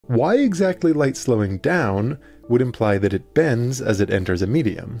why exactly light slowing down would imply that it bends as it enters a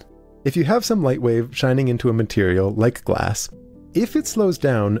medium. If you have some light wave shining into a material like glass, if it slows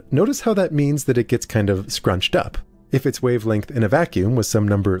down, notice how that means that it gets kind of scrunched up. If its wavelength in a vacuum was some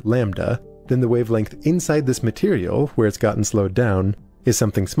number lambda, then the wavelength inside this material, where it's gotten slowed down, is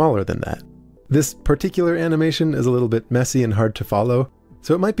something smaller than that. This particular animation is a little bit messy and hard to follow,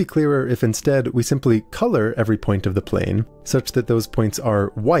 so it might be clearer if instead we simply color every point of the plane, such that those points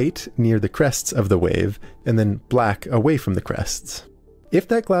are white near the crests of the wave, and then black away from the crests. If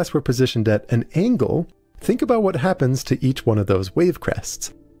that glass were positioned at an angle, think about what happens to each one of those wave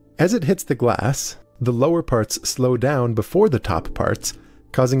crests. As it hits the glass, the lower parts slow down before the top parts,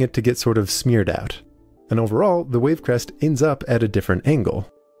 causing it to get sort of smeared out. And overall, the wave crest ends up at a different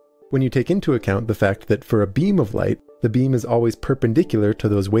angle. When you take into account the fact that for a beam of light, the beam is always perpendicular to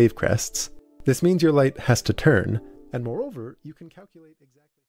those wave crests, this means your light has to turn, and moreover, you can calculate exactly